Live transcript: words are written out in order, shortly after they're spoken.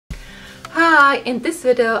Hi, in this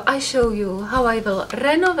video I show you how I will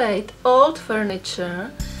renovate old furniture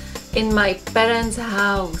in my parents'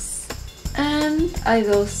 house. And I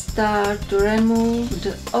will start to remove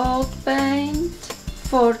the old paint.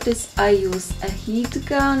 For this I use a heat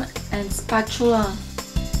gun and spatula.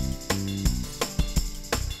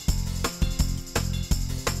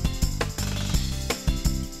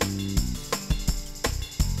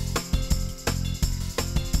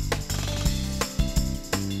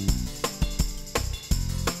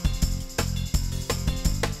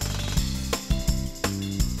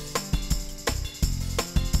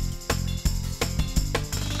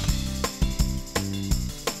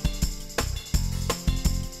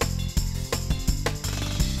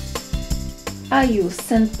 I use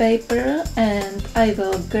sandpaper and I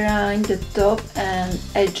will grind the top and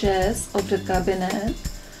edges of the cabinet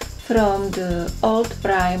from the old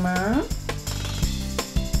primer.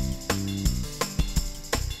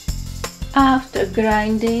 After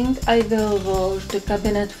grinding, I will wash the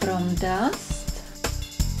cabinet from dust.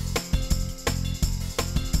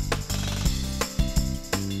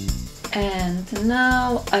 And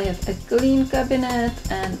now I have a clean cabinet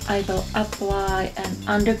and I will apply an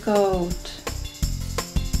undercoat.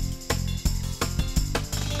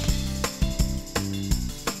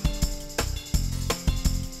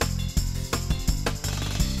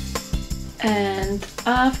 And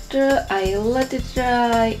after I let it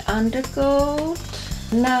dry undercoat,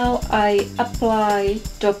 now I apply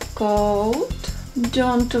top coat.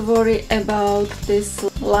 Don't worry about these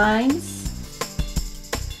lines.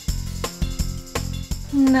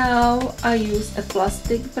 Now I use a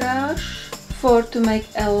plastic brush to make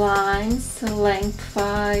a lines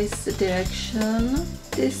lengthwise direction.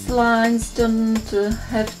 These lines don't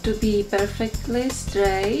have to be perfectly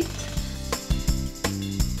straight.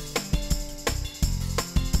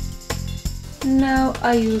 Now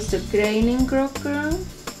I use the graining rocker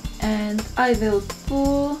and I will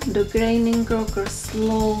pull the graining rocker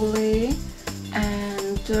slowly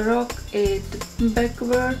and rock it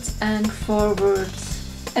backwards and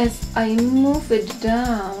forwards. As I move it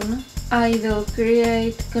down, I will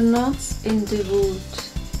create knots in the wood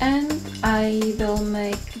and I will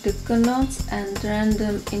make the knots at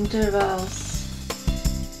random intervals.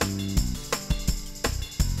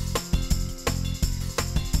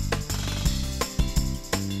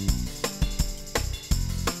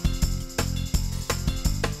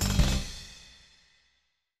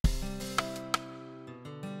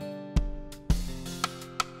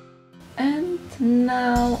 And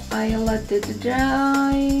now I let it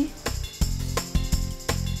dry.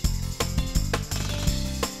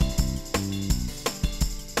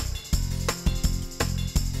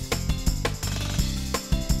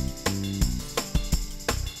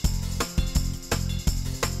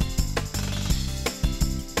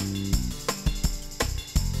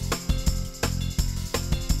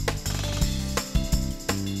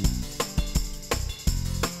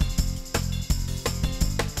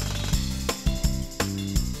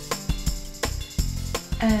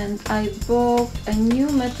 And I bought a new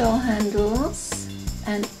metal handles,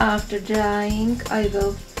 and after drying I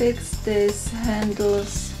will fix these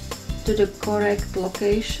handles to the correct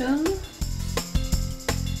location.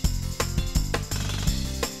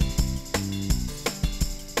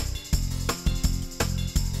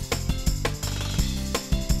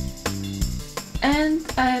 And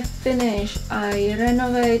I have finished. I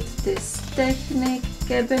renovate this technique,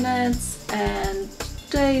 cabinets and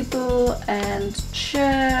table and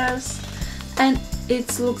chairs, and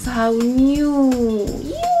it looks how new.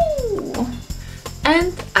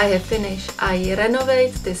 And I have finished. I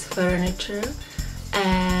renovate this furniture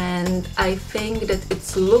and I think that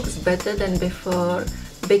it looks better than before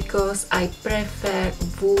because I prefer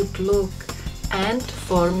wood look and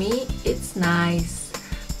for me it's nice.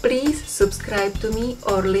 Please subscribe to me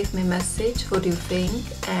or leave me a message what you think,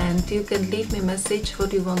 and you can leave me a message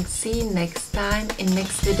what you want to see next time in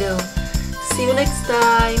next video. See you next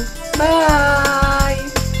time. Bye.